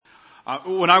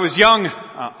When I was young,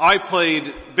 I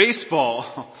played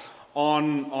baseball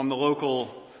on the local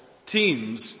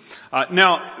teams.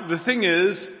 Now, the thing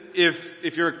is,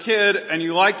 if you're a kid and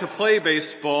you like to play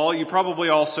baseball, you probably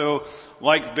also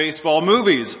like baseball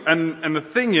movies. And the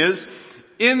thing is,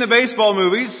 in the baseball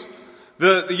movies,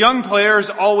 the young players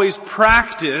always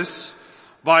practice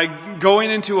by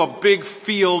going into a big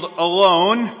field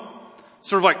alone,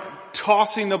 sort of like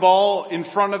tossing the ball in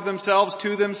front of themselves,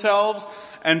 to themselves,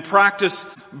 and practice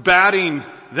batting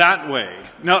that way.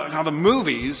 Now the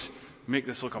movies make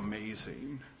this look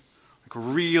amazing.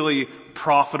 Like really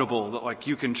profitable, that like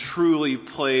you can truly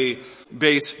play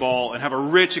baseball and have a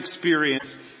rich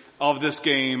experience of this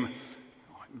game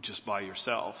just by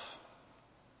yourself.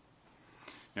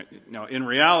 Now in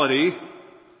reality,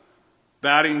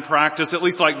 batting practice, at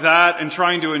least like that, and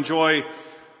trying to enjoy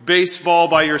baseball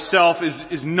by yourself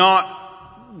is not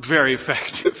very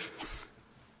effective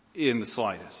in the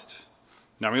slightest.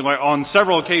 Now, I mean, like on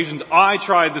several occasions, I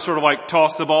tried the sort of like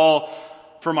toss the ball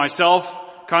for myself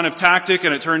kind of tactic,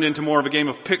 and it turned into more of a game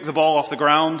of pick the ball off the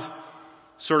ground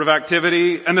sort of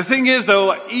activity. And the thing is,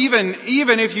 though, even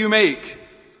if you make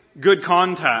good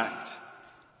contact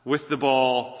with the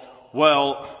ball,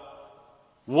 well,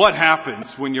 what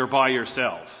happens when you're by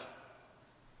yourself?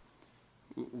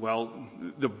 Well,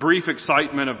 the brief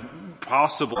excitement of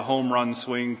possible home run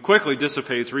swing quickly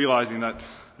dissipates, realizing that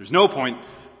there's no point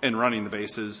in running the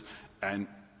bases, and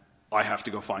I have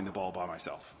to go find the ball by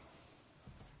myself.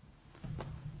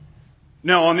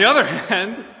 Now, on the other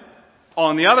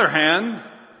hand,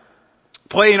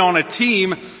 playing on a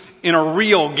team in a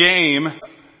real game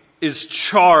is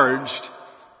charged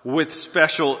with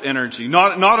special energy.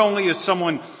 Not only is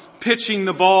someone pitching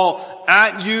the ball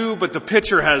at you, but the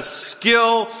pitcher has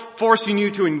skill, forcing you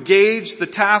to engage the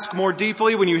task more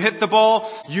deeply. When you hit the ball,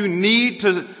 you need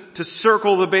to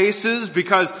circle the bases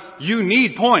because you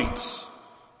need points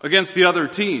against the other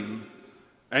team.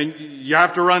 And you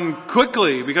have to run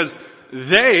quickly because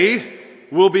they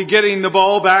will be getting the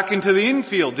ball back into the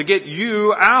infield to get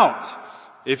you out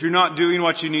if you're not doing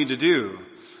what you need to do.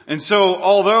 And so,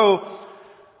 although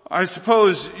I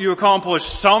suppose you accomplish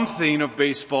something of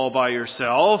baseball by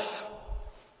yourself,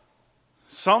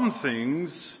 some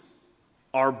things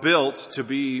are built to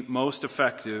be most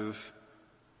effective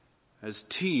as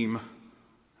team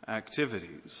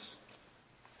activities.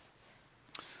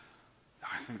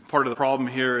 I think part of the problem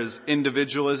here is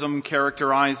individualism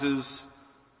characterizes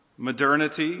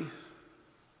modernity.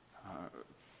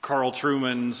 Carl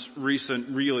Trueman's recent,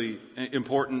 really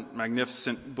important,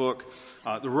 magnificent book,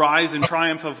 The Rise and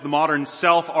Triumph of the Modern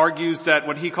Self, argues that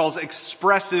what he calls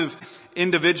expressive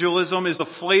individualism is the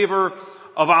flavor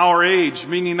of our age,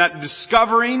 meaning that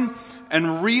discovering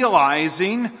and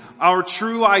realizing our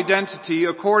true identity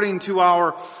according to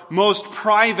our most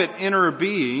private inner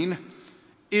being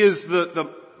is the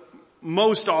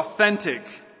most authentic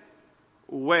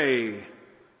way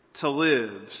to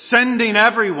live, sending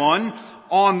everyone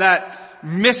on that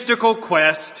mystical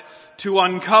quest to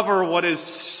uncover what is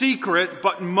secret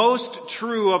but most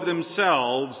true of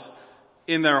themselves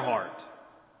in their heart.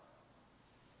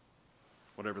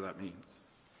 Whatever that means.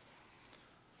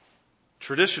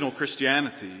 Traditional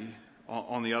Christianity,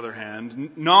 on the other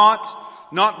hand, not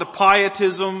the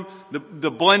pietism,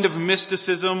 the blend of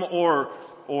mysticism or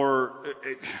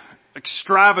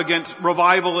extravagant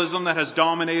revivalism that has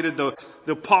dominated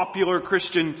the popular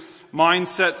Christian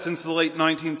mindset since the late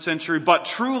 19th century, but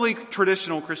truly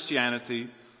traditional Christianity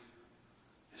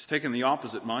has taken the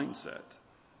opposite mindset.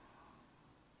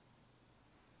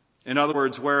 In other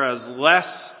words, whereas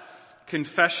less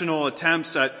confessional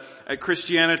attempts at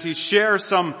Christianity share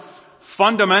some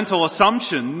fundamental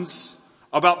assumptions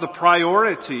about the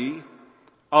priority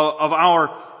of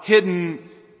our hidden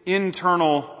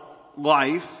internal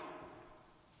life,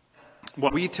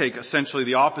 well, we take essentially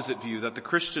the opposite view, that the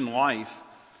Christian life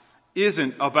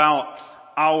isn't about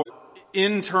our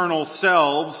internal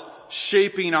selves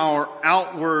shaping our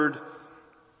outward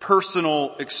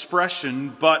personal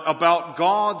expression, but about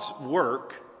God's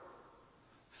work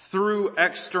through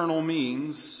external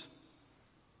means,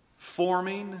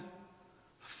 forming,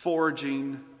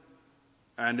 forging,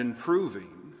 and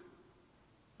improving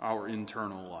our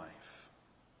internal life.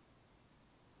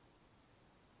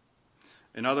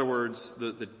 In other words,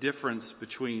 the difference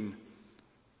between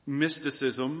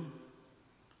mysticism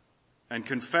and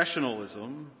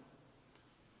confessionalism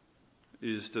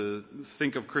is to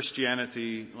think of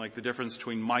Christianity like the difference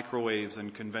between microwaves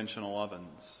and conventional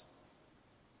ovens.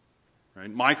 Right?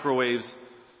 Microwaves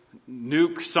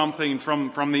nuke something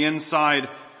from the inside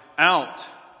out.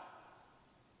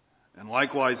 And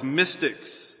likewise,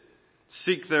 mystics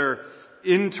seek their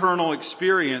internal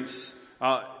experience,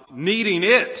 needing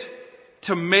it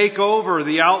to make over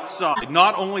the outside,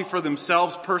 not only for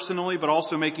themselves personally, but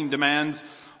also making demands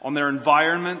on their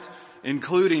environment,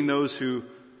 including those who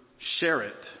share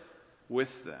it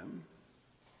with them.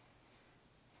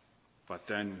 But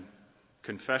then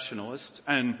confessionalists,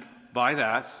 and by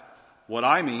that, what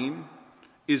I mean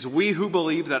is we who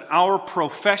believe that our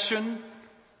profession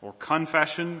or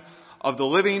confession of the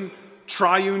living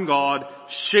triune God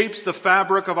shapes the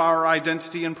fabric of our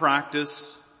identity and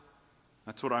practice.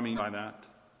 That's what I mean by that.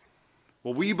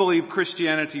 Well, we believe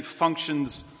Christianity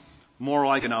functions more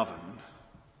like an oven.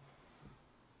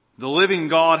 The living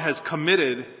God has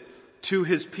committed to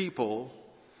his people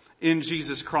in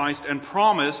Jesus Christ and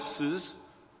promises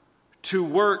to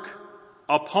work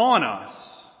upon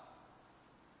us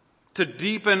to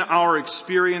deepen our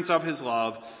experience of his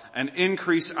love and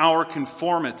increase our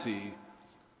conformity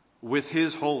with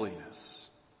his holiness.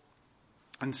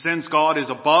 And since God is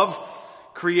above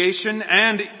creation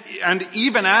and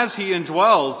even as he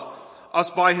indwells us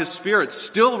by his Spirit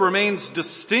still remains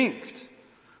distinct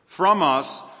from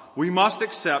us, we must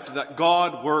accept that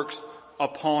God works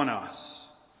upon us.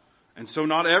 And so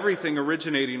not everything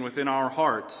originating within our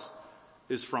hearts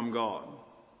is from God.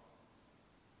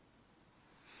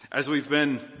 As we've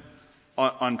been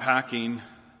unpacking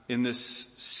in this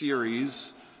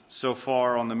series so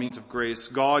far on the means of grace,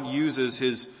 God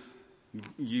uses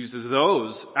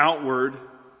those outward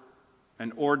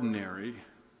and ordinary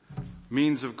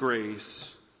means of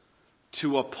grace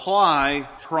to apply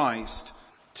Christ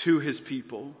to his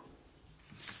people.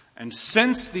 And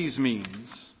since these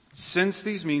means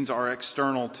are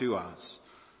external to us,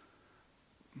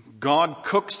 God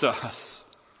cooks us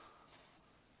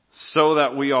so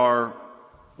that we are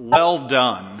well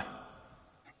done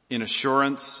in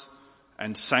assurance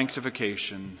and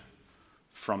sanctification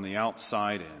from the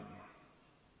outside in.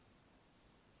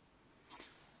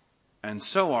 And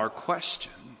so our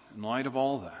question, in light of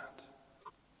all that,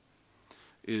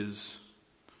 is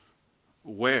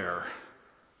where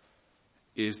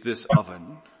is this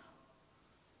oven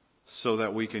so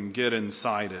that we can get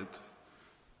inside it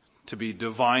to be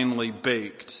divinely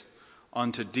baked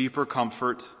unto deeper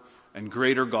comfort and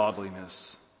greater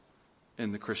godliness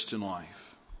in the Christian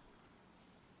life?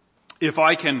 If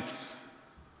I can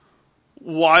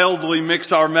wildly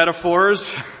mix our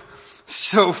metaphors,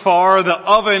 so far the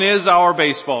oven is our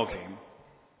baseball game,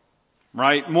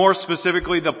 right? More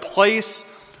specifically, the place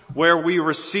where we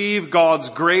receive God's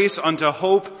grace unto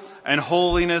hope and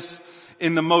holiness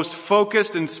in the most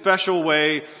focused and special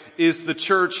way is the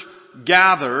church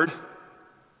gathered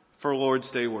for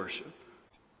Lord's Day worship.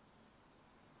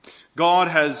 God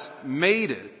has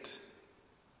made it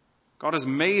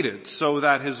so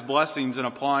that his blessings in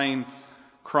applying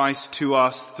Christ to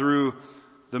us through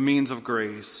the means of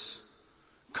grace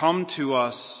come to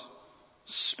us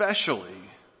especially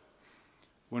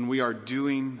when we are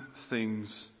doing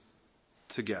things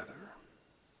together.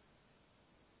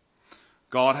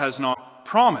 God has not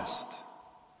promised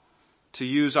to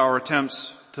use our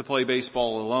attempts to play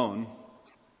baseball alone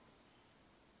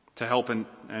to help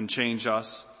and change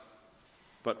us,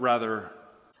 but rather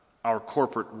our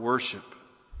corporate worship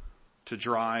to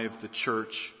drive the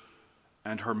church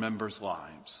and her members'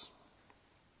 lives.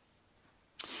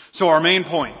 So our main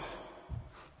point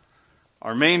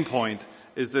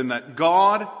is then that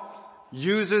God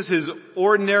uses his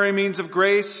ordinary means of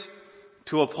grace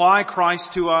to apply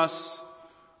Christ to us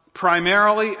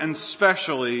primarily and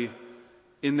specially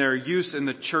in their use in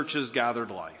the church's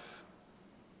gathered life.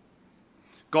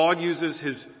 God uses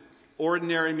his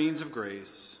ordinary means of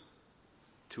grace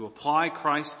to apply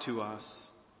Christ to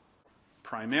us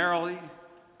primarily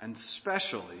and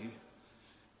specially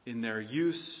in their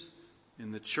use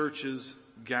in the church's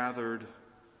gathered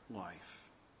life.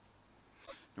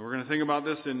 And we're going to think about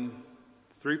this in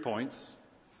 3 points: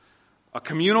 a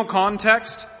communal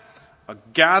context, a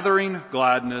gathering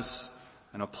gladness,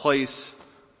 and a place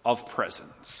of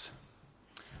presence.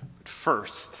 But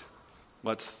first,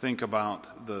 let's think about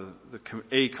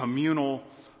a communal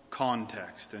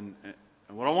context. And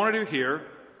what I want to do here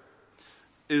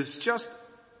is just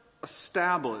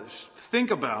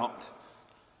think about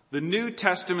the New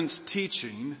Testament's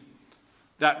teaching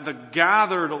that the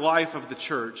gathered life of the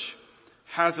church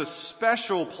has a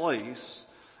special place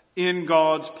in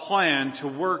God's plan to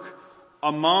work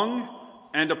among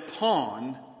and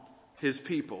upon his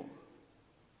people.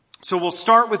 So we'll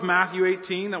start with Matthew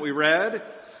 18 that we read,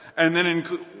 and then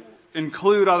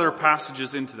include other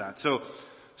passages into that.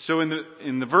 So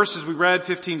in the verses we read,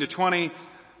 15 to 20,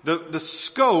 the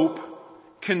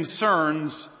scope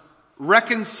concerns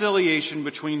reconciliation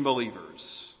between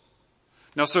believers.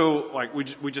 Now, so,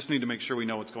 we just need to make sure we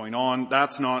know what's going on.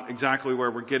 That's not exactly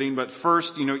where we're getting, but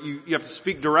first, you have to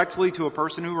speak directly to a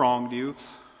person who wronged you,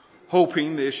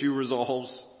 hoping the issue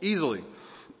resolves easily.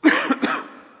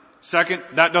 Second,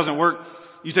 that doesn't work.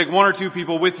 You take one or two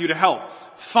people with you to help.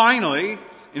 Finally,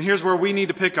 and here's where we need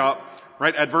to pick up,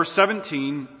 right, at verse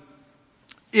 17,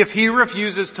 if he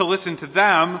refuses to listen to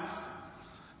them,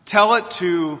 tell it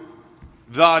to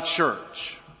the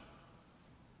church.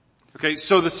 Okay,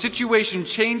 so the situation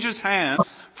changes hands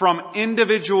from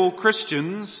individual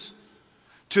Christians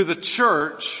to the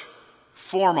church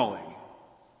formally.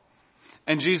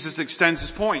 And Jesus extends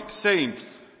his point, saying,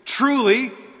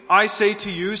 truly, I say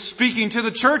to you, speaking to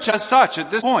the church as such at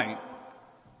this point,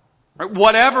 right,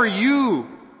 whatever you,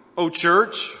 O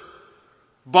church,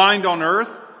 bind on earth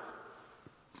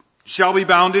shall be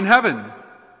bound in heaven.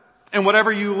 And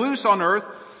whatever you loose on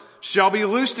earth shall be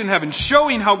loosed in heaven,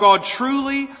 showing how God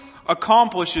truly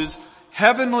accomplishes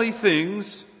heavenly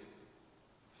things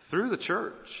through the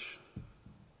church.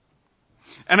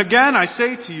 And again, I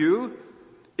say to you,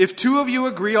 if two of you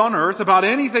agree on earth about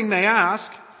anything they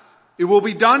ask, it will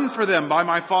be done for them by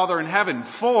my Father in heaven.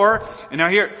 For, and now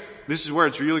here, this is where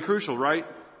it's really crucial, right?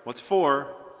 What's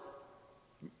for?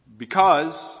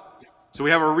 Because, so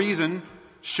we have a reason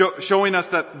showing us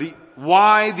that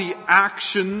why the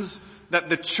actions that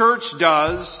the church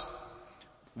does,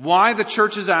 why the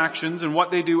church's actions and what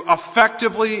they do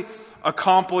effectively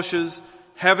accomplishes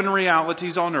heaven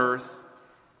realities on earth.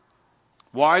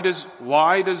 Why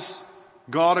does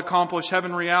God accomplish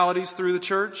heaven realities through the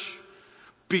church?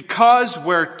 Because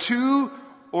where 2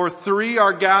 or 3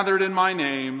 are gathered in my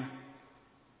name,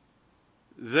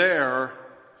 there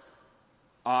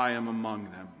I am among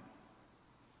them.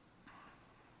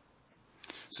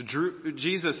 So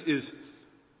Jesus is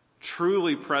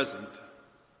truly present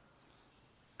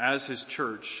as his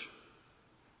church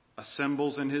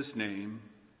assembles in his name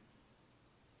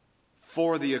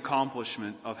for the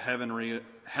accomplishment of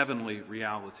heavenly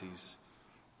realities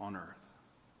on earth.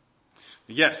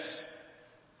 Yes,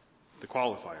 the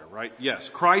qualifier, right? Yes,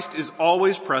 Christ is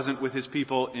always present with his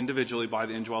people individually by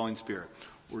the indwelling Spirit.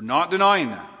 We're not denying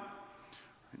that.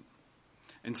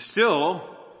 And still,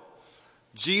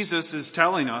 Jesus is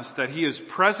telling us that he is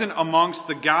present amongst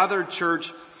the gathered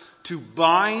church to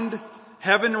bind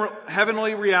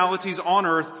heavenly realities on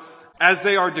earth as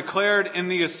they are declared in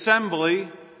the assembly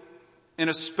in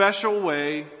a special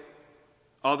way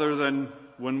other than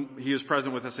when he is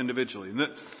present with us individually.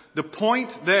 The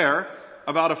point there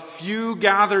about a few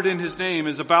gathered in his name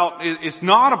it's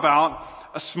not about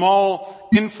a small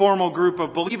informal group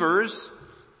of believers,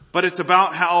 but it's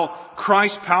about how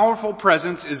Christ's powerful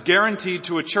presence is guaranteed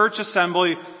to a church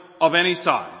assembly of any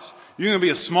size. You're going to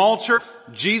be a small church,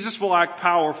 Jesus will act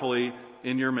powerfully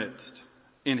in your midst,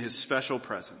 in his special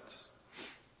presence.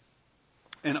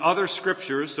 And other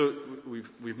scriptures, so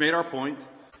we've made our point,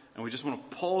 and we just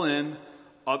want to pull in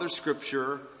other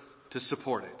scripture to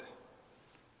support it.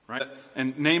 Right?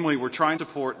 And namely, we're trying to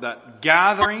support that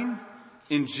gathering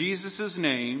in Jesus'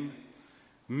 name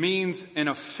means an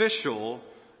official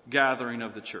gathering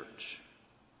of the church.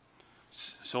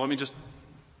 So let me just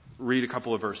read a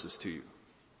couple of verses to you.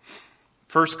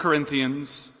 1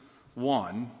 Corinthians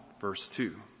 1, verse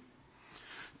 2.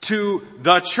 To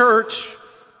the church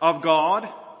of God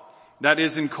that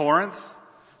is in Corinth,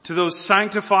 to those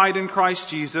sanctified in Christ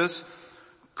Jesus,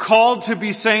 called to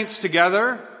be saints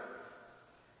together,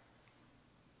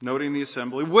 noting the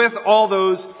assembly, with all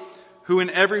those who in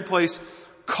every place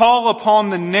call upon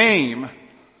the name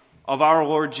of our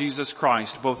Lord Jesus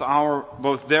Christ,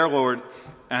 both their Lord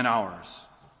and ours.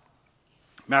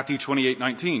 Matthew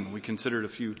 28:19, we considered a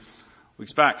few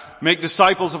weeks back. Make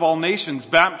disciples of all nations,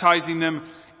 baptizing them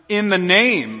in the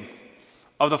name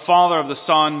of the Father, of the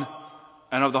Son,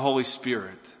 and of the Holy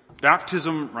Spirit.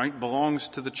 Baptism, right, belongs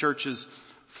to the church's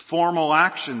formal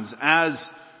actions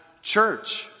as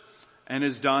church and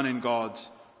is done in God's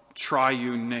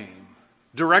triune name.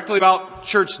 Directly about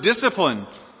church discipline,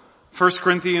 1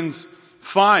 Corinthians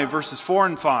 5 verses 4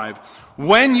 and 5.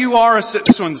 When you are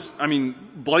this one's,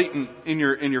 blatant in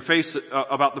your face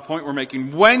about the point we're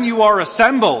making. When you are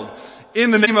assembled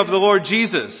in the name of the Lord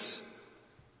Jesus,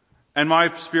 and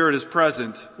my Spirit is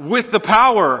present, with the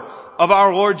power of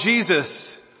our Lord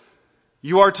Jesus,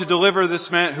 you are to deliver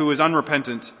this man who is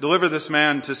unrepentant, deliver this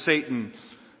man to Satan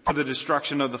for the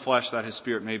destruction of the flesh, that his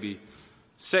spirit may be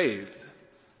saved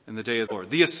in the day of the Lord.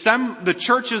 The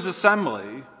church's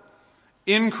assembly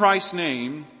in Christ's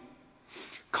name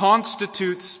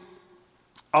constitutes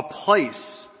a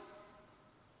place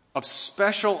of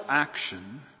special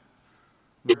action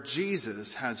where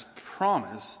Jesus has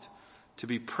promised to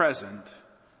be present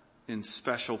in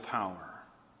special power.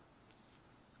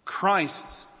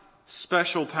 Christ's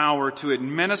special power to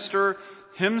administer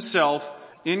himself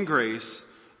in grace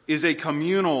is a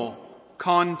communal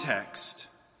context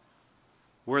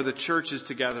where the church is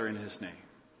together in his name.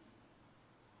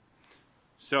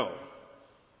 So,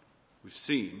 we've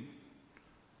seen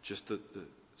just the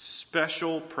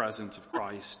special presence of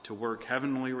Christ to work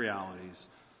heavenly realities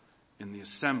in the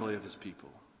assembly of his people.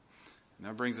 And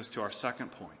that brings us to our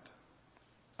second point.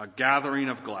 A gathering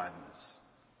of gladness.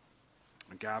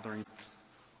 A gathering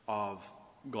of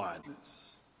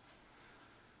gladness.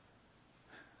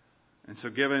 And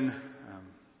so given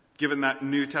that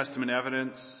New Testament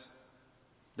evidence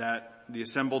that the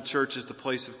assembled church is the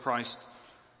place of Christ's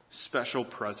special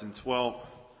presence, well,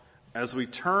 as we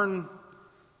turn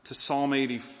to Psalm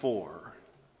 84,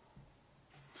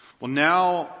 well,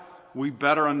 now we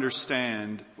better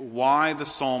understand why the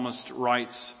psalmist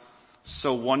writes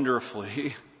so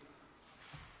wonderfully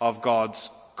of God's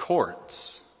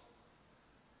courts,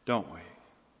 don't we?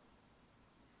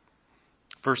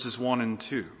 Verses 1 and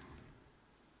 2.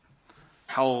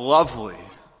 How lovely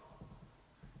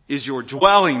is your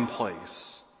dwelling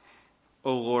place,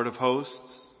 O Lord of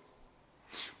hosts.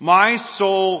 My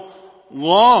soul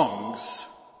longs,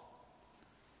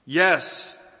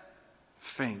 yes,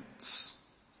 faints,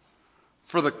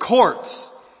 for the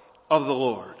courts of the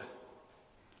Lord.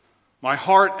 My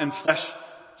heart and flesh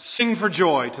sing for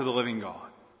joy to the living God.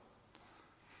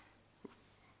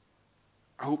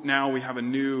 I hope now we have a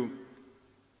new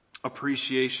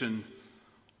appreciation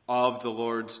of the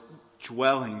Lord's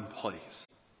dwelling place.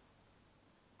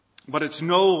 But it's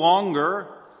no longer,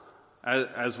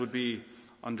 as would be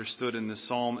understood in this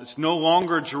psalm, it's no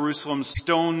longer Jerusalem's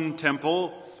stone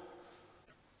temple,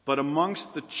 but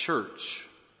amongst the church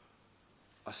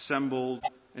assembled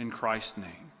in Christ's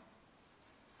name.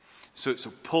 So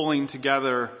pulling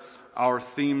together our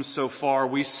themes so far,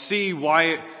 we see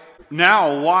why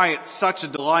it's such a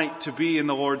delight to be in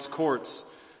the Lord's courts,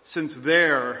 since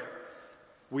there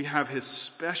we have his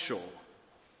special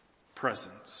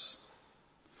presence.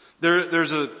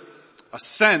 There's a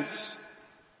sense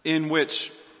in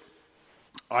which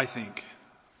I think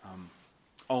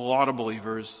a lot of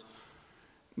believers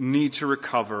need to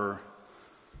recover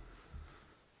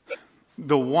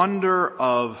the wonder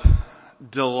of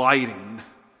delighting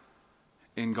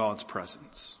in God's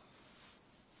presence.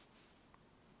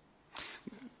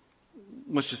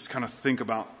 Let's just kind of think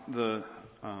about the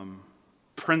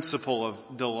principle of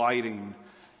delighting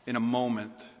in a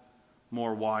moment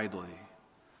more widely.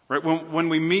 Right? When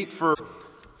we meet for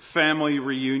family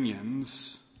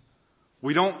reunions,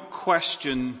 we don't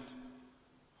question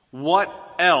what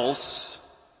else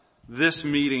this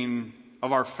meeting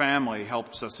of our family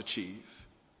helps us achieve.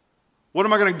 What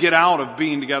am I going to get out of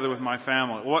being together with my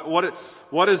family?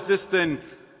 What does this then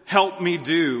help me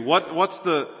do? What's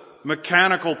the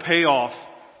mechanical payoff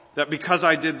that because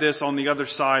I did this on the other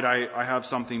side, I have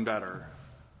something better?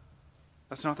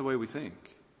 That's not the way we think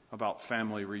about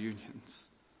family reunions.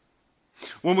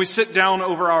 When we sit down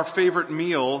over our favorite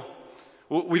meal,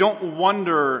 we don't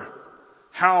wonder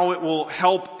how it will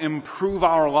help improve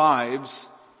our lives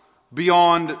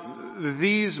beyond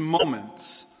these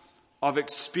moments of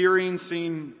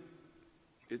experiencing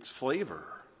its flavor.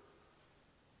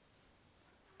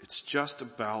 It's just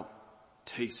about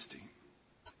tasting.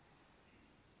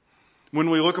 When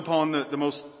we look upon the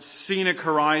most scenic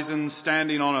horizon,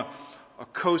 standing on a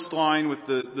coastline with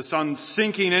the sun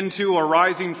sinking into or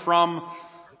rising from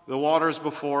the waters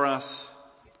before us,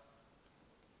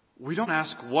 we don't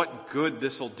ask what good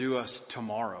this will do us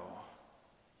tomorrow.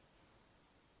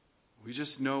 We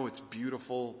just know it's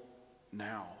beautiful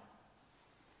now.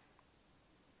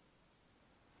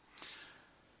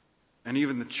 And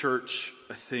even the church,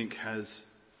 I think, has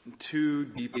too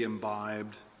deeply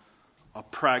imbibed a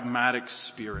pragmatic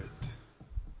spirit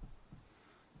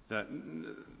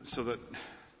so that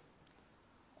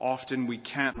often we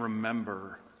can't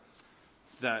remember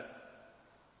that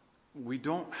we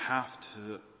don't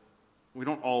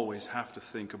always have to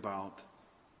think about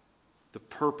the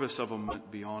purpose of a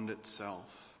moment beyond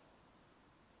itself.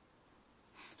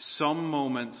 Some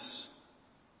moments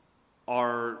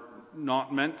are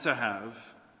not meant to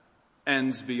have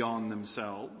ends beyond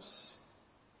themselves.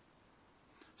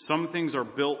 Some things are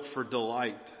built for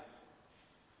delight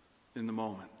in the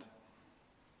moment.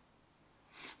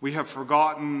 We have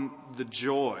forgotten the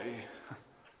joy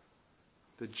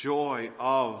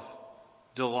of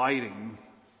delighting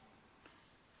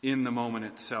in the moment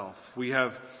itself. We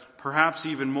have perhaps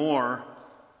even more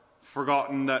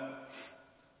forgotten that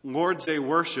Lord's Day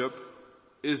worship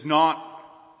is not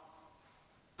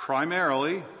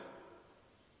primarily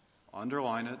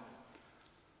underline it.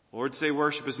 Lord's Day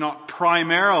worship is not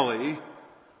primarily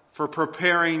for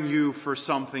preparing you for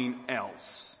something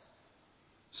else.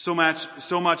 So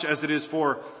much as it is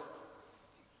for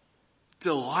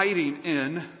delighting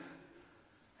in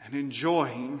and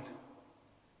enjoying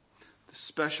the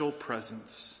special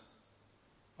presence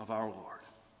of our Lord.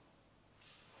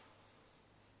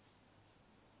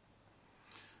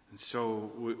 And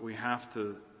so we have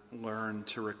to learn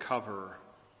to recover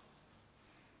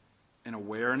an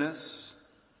awareness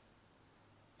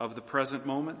of the present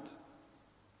moment.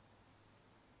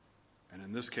 And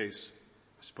in this case,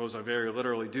 I suppose I very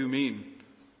literally do mean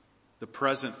the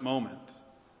present moment.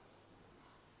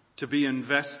 To be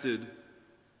invested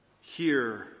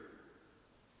here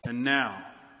and now,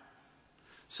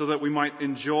 so that we might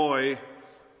enjoy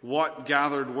what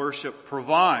gathered worship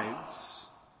provides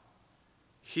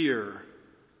here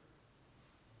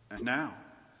and now.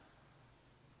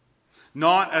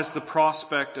 Not as the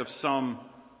prospect of some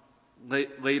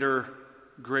later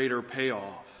greater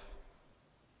payoff,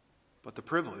 but the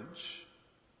privilege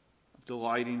of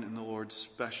delighting in the Lord's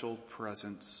special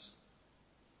presence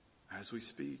as we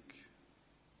speak.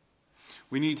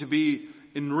 We need to be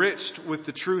enriched with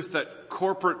the truth that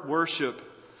corporate worship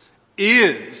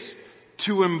is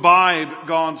to imbibe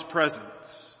God's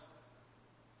presence.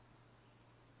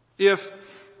 If,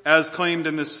 as claimed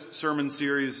in this sermon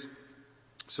series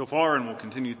so far, and will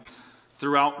continue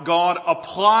throughout, God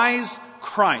applies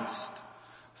Christ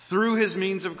through his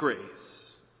means of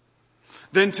grace,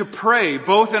 then to pray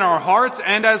both in our hearts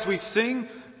and as we sing,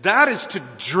 that is to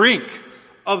drink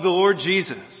of the Lord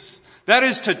Jesus. That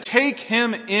is to take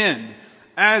him in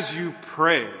as you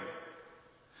pray.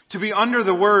 To be under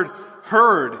the word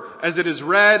heard as it is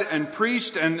read and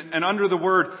preached, and under the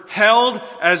word held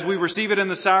as we receive it in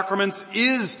the sacraments,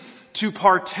 is to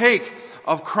partake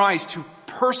of Christ, who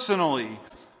personally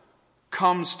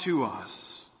comes to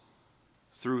us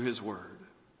through his word.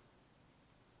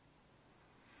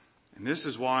 And this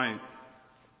is why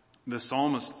the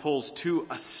psalmist pulls two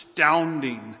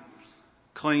astounding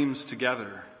claims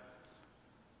together.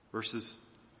 Verses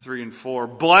 3 and 4.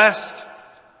 Blessed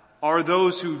are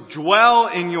those who dwell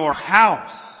in your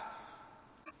house,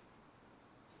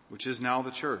 which is now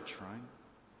the church, right?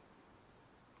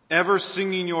 Ever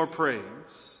singing your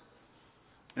praise.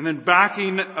 And then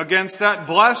backing against that,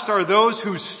 blessed are those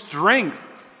whose strength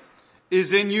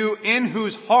is in you, in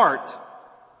whose heart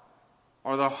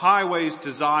are the highways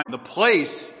to Zion, the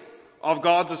place of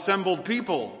God's assembled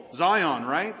people, Zion,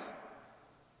 right?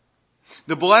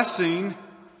 The blessing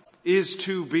is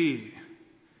to be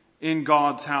in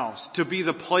God's house, to be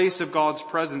the place of God's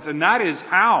presence. And that is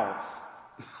how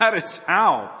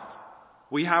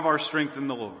we have our strength in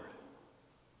the Lord.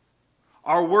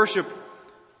 Our worship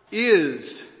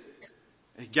is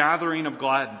a gathering of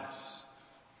gladness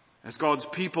as God's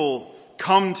people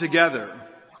come together.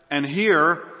 And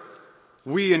here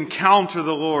we encounter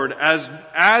the Lord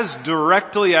as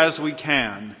directly as we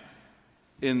can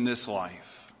in this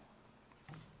life.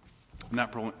 And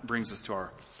that brings us to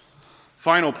our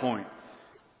final point.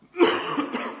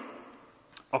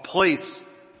 A place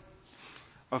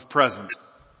of presence.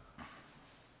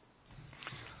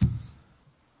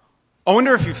 I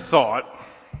wonder if you've thought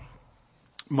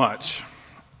much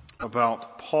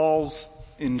about Paul's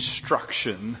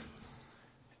instruction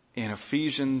in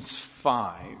Ephesians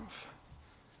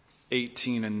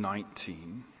 5:18 and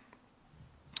 19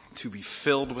 to be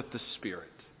filled with the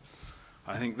Spirit.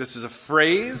 I think this is a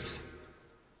phrase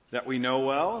that we know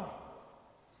well,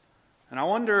 and I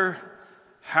wonder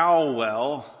how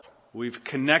well we've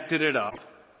connected it up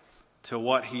to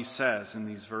what he says in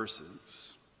these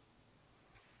verses.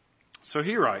 So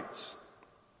he writes,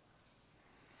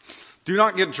 "Do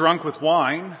not get drunk with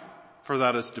wine, for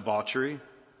that is debauchery.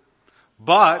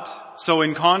 But, so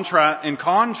in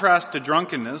contrast to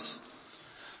drunkenness,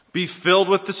 be filled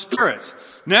with the Spirit."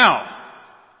 Now,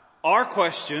 our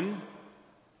question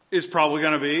is probably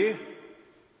going to be,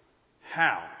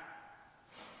 how?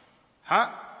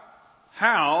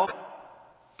 How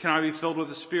can I be filled with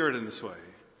the Spirit in this way?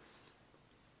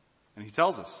 And he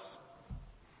tells us,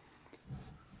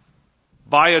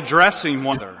 by addressing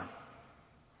one another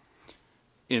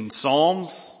in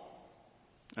psalms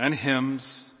and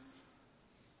hymns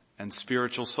and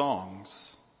spiritual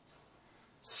songs,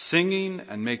 singing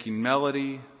and making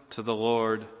melody to the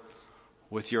Lord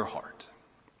with your heart.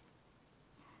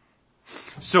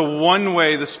 So one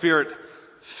way the Spirit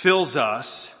fills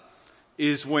us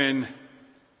is when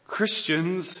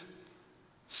Christians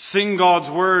sing God's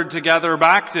word together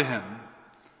back to him.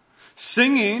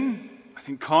 Singing, I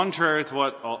think contrary to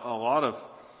what a lot of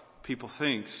people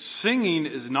think, singing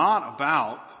is not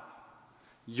about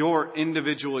your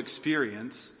individual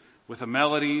experience with a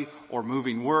melody or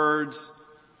moving words,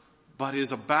 but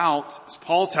is about, as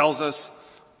Paul tells us,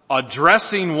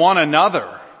 addressing one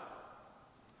another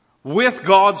with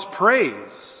God's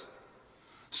praise,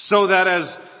 so that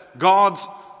as God's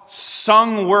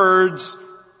sung words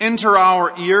enter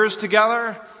our ears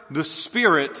together, the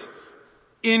Spirit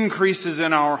increases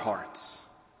in our hearts.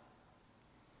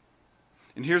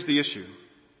 And here's the issue.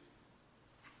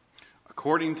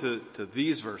 According to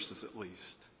these verses at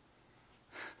least,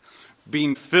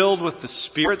 being filled with the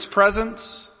Spirit's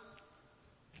presence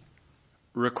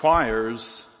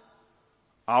requires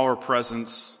our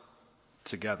presence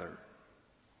together.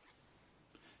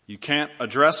 You can't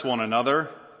address one another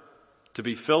to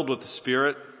be filled with the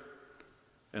Spirit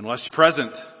unless you're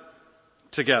present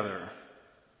together.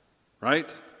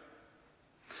 Right?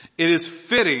 It is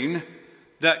fitting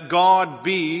that God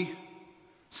be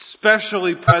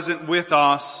specially present with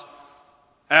us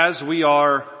as we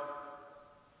are,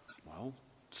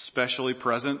 specially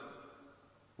present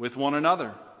with one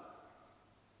another.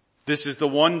 This is the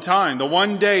one time, the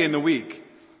one day in the week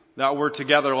that we're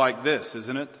together like this,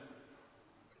 isn't it?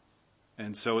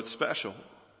 And so it's special.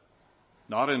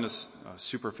 Not in a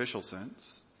superficial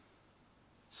sense.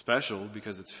 Special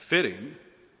because it's fitting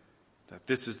that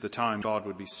this is the time God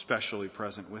would be specially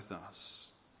present with us.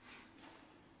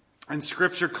 And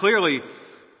Scripture clearly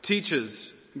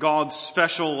teaches God's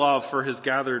special love for His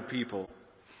gathered people.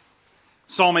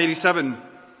 Psalm 87,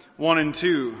 1 and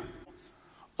 2.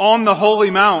 On the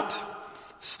holy mount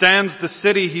stands the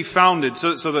city He founded.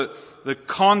 So the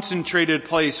concentrated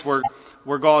place where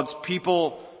God's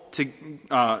people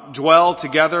dwell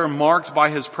together, marked by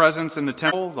His presence in the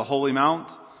temple, the holy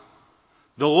mount.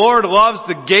 The Lord loves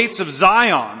the gates of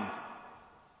Zion,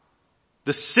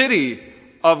 the city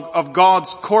of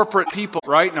God's corporate people,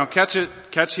 right? Now catch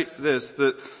this.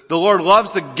 The Lord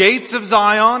loves the gates of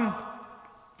Zion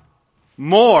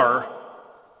more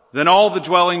than all the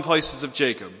dwelling places of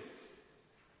Jacob,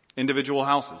 individual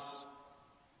houses.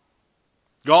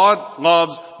 God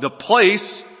loves the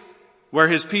place where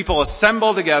His people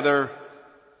assemble together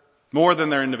more than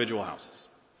their individual houses.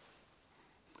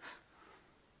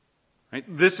 Right?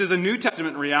 This is a New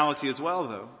Testament reality as well,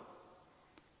 though.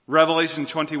 Revelation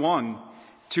 21,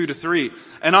 2-3.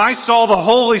 And I saw the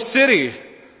holy city,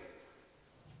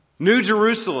 New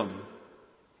Jerusalem,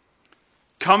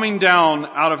 coming down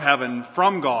out of heaven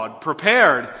from God,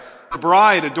 prepared, a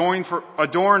bride adorned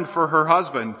for her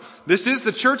husband. This is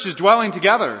the church's dwelling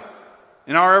together.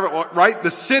 Right?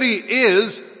 The city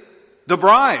is the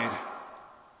bride,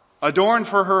 adorned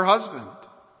for her husband.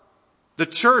 The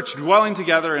church dwelling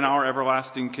together in our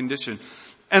everlasting condition.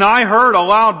 And I heard a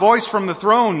loud voice from the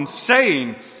throne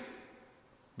saying,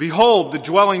 behold, the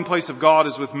dwelling place of God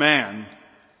is with man.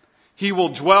 He will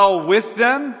dwell with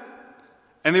them,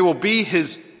 and they will be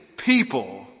His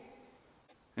people.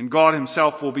 And God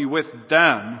Himself will be with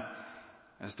them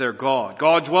as their God.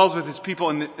 God dwells with His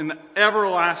people in the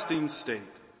everlasting state.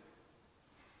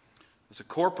 As a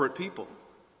corporate people.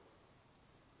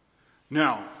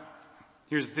 Now,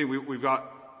 here's the thing. We've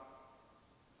got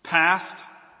past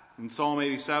in Psalm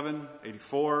 87,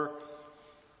 84.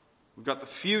 We've got the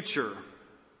future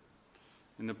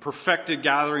in the perfected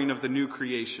gathering of the new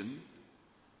creation.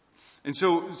 And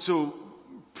so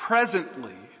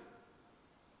presently,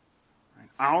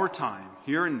 our time,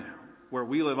 here and now, where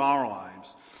we live our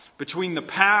lives, between the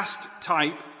past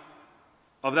type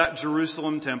of that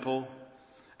Jerusalem temple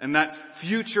and that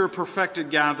future perfected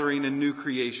gathering and new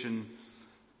creation,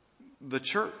 the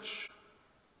church.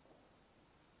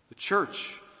 The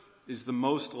church is the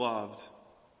most loved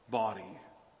body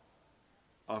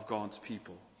of God's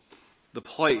people. The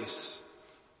place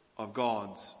of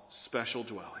God's special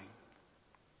dwelling.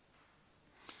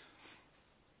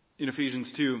 In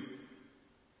Ephesians 2,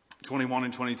 21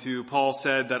 and 22, Paul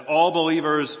said that all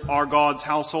believers are God's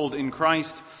household in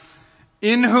Christ,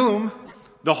 in whom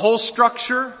the whole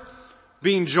structure,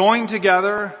 being joined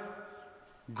together,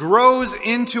 grows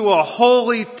into a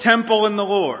holy temple in the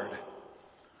Lord,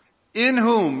 in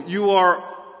whom you are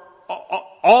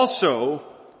also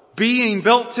being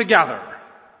built together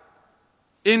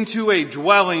into a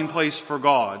dwelling place for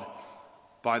God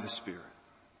by the Spirit.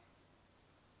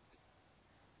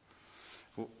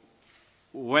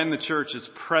 When the church is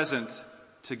present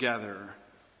together,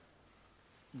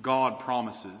 God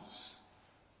promises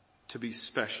to be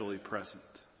specially present.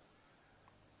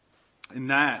 And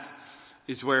that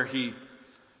is where He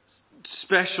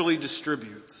specially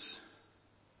distributes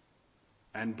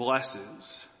and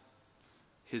blesses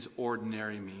His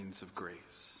ordinary means of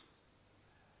grace.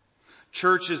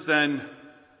 Church is then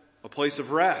a place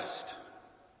of rest,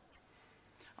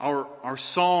 Our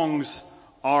songs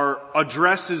are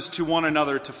addresses to one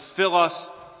another to fill us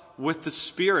with the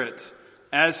Spirit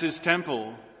as His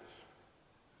temple,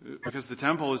 because the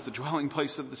temple is the dwelling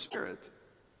place of the Spirit.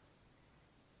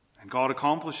 And God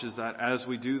accomplishes that as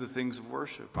we do the things of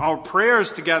worship. Our prayers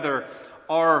together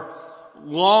are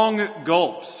long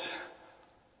gulps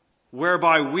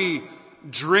whereby we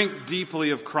drink deeply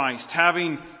of Christ,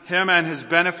 having Him and His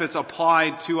benefits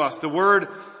applied to us. The word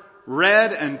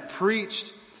read and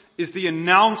preached is the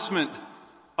announcement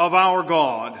of our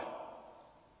God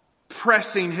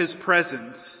pressing His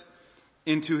presence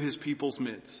into His people's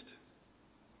midst.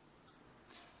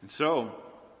 And so,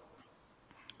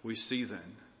 we see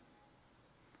then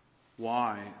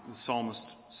why the psalmist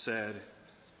said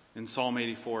in Psalm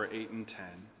 84, 8 and 10,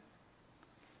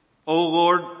 O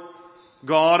Lord,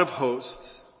 God of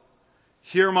hosts,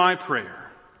 hear my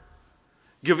prayer.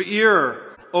 Give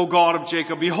ear, O God of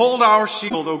Jacob. Behold our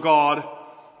shield, O God.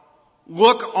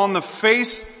 Look on the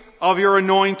face of your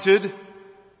anointed,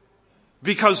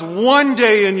 because one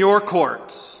day in your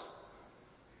courts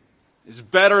is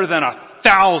better than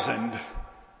 1,000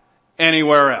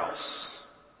 anywhere else.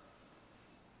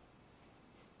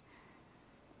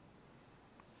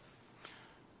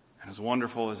 And as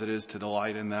wonderful as it is to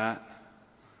delight in that,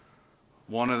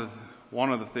 one of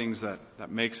the things that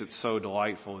makes it so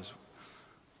delightful is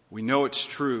we know it's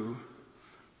true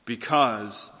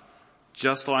because,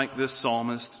 just like this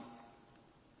psalmist,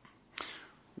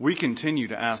 we continue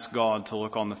to ask God to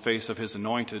look on the face of His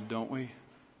anointed, don't we?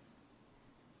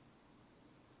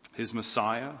 His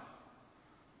Messiah,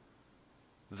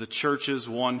 the church's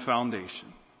one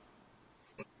foundation.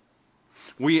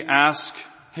 We ask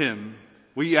Him,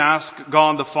 we ask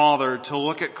God the Father to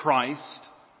look at Christ,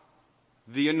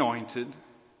 the anointed,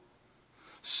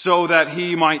 so that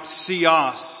He might see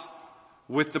us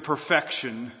with the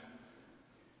perfection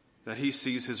that He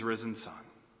sees His risen Son.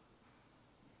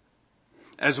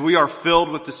 As we are filled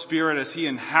with the Spirit, as He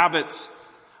inhabits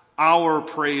our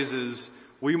praises,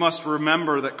 we must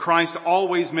remember that Christ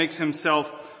always makes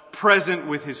Himself present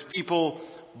with His people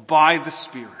by the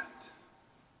Spirit.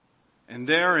 And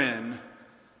therein,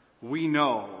 we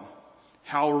know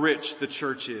how rich the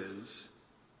church is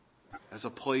as a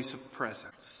place of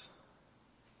presence.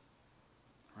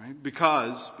 Right?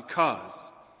 Because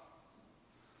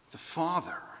the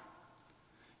Father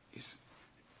is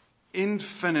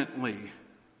infinitely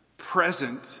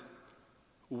present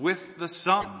with the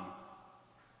Son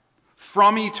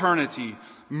from eternity,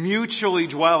 mutually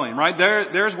dwelling, right?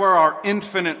 There's where our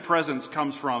infinite presence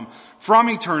comes from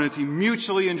eternity,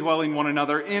 mutually indwelling one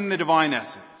another in the divine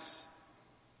essence.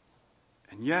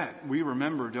 And yet, we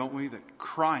remember, don't we, that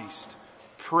Christ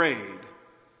prayed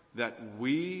that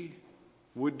we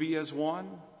would be as one,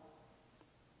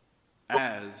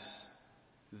 as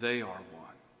they are one.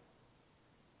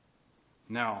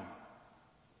 Now,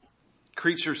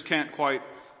 creatures can't quite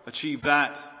achieve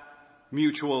that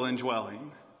mutual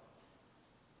indwelling,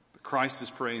 but Christ is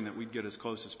praying that we'd get as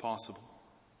close as possible.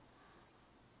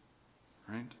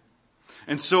 Right?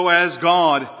 And so as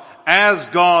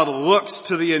God looks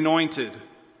to the anointed,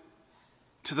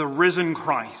 to the risen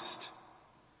Christ,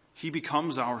 He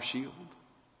becomes our shield.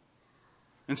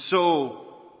 And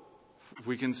so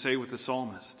we can say with the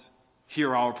psalmist,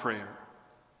 hear our prayer,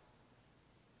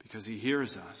 because He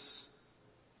hears us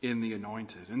in the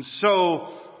anointed. And so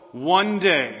one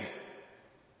day,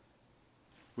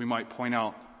 we might point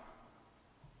out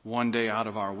one day out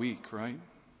of our week, right?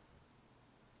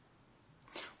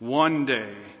 One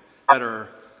day better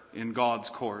in God's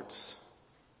courts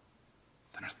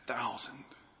than 1,000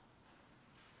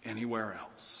 anywhere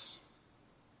else.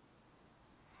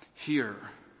 Here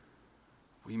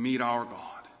we meet our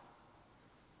God,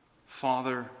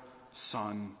 Father,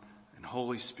 Son, and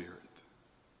Holy Spirit,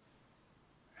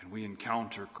 and we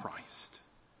encounter Christ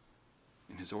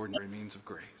in His ordinary means of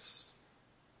grace.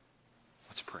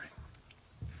 Let's pray.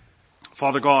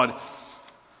 Father God,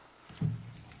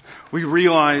 we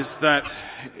realize that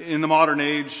in the modern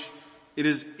age, it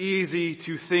is easy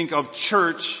to think of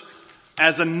church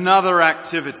as another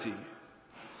activity.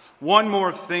 One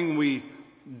more thing we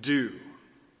do.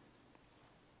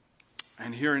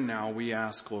 And here and now we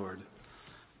ask, Lord,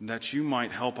 that You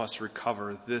might help us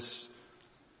recover this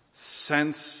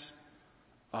sense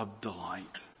of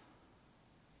delight.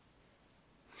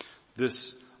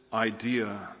 This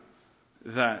idea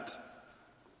that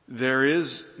there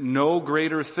is no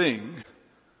greater thing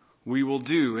we will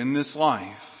do in this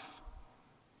life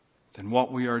than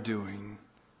what we are doing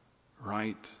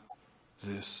right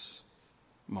this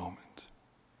moment.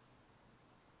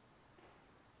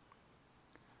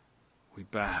 We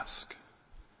bask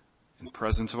in the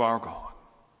presence of our God.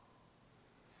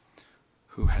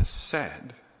 who has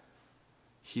said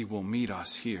he will meet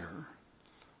us here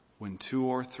when 2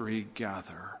 or 3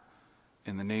 gather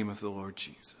in the name of the Lord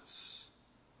Jesus.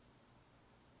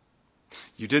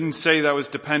 You didn't say that was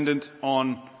dependent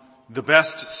on the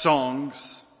best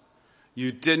songs.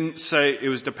 You didn't say it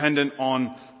was dependent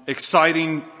on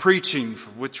exciting preaching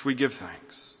for which we give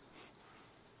thanks.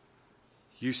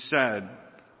 You said,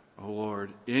 O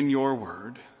Lord, in your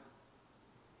word,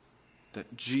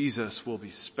 that Jesus will be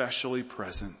specially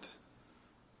present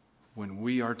when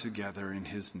we are together in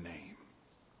his name.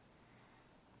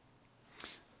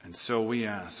 And so we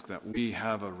ask that we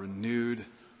have a renewed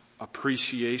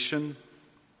appreciation,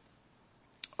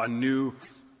 a new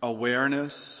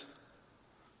awareness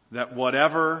that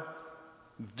whatever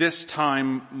this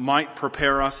time might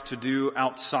prepare us to do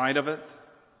outside of it,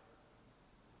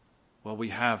 well, we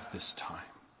have this time.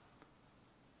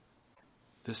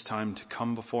 This time to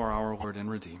come before our Lord and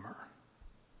Redeemer.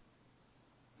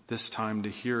 This time to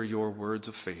hear your words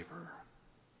of favor.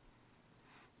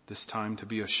 This time to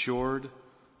be assured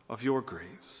of your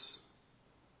grace.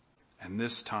 And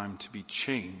this time to be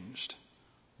changed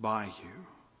by you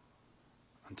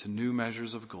unto new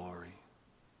measures of glory,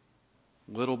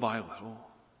 little by little.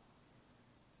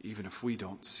 Even if we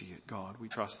don't see it, God, we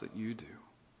trust that you do,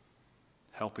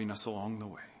 helping us along the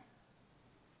way.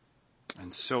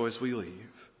 And so as we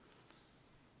leave,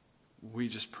 we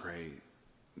just pray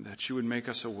that you would make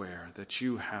us aware that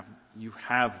you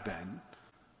have been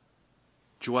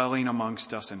dwelling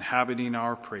amongst us, inhabiting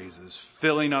our praises,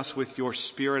 filling us with your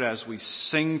Spirit as we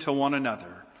sing to one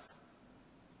another,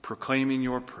 proclaiming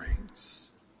your praise,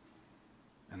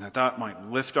 and that might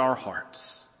lift our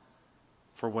hearts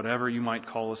for whatever you might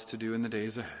call us to do in the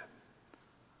days ahead.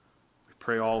 We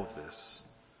pray all of this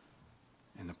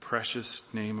in the precious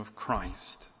name of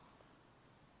Christ,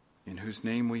 in whose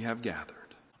name we have gathered.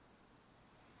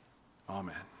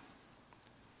 Amen.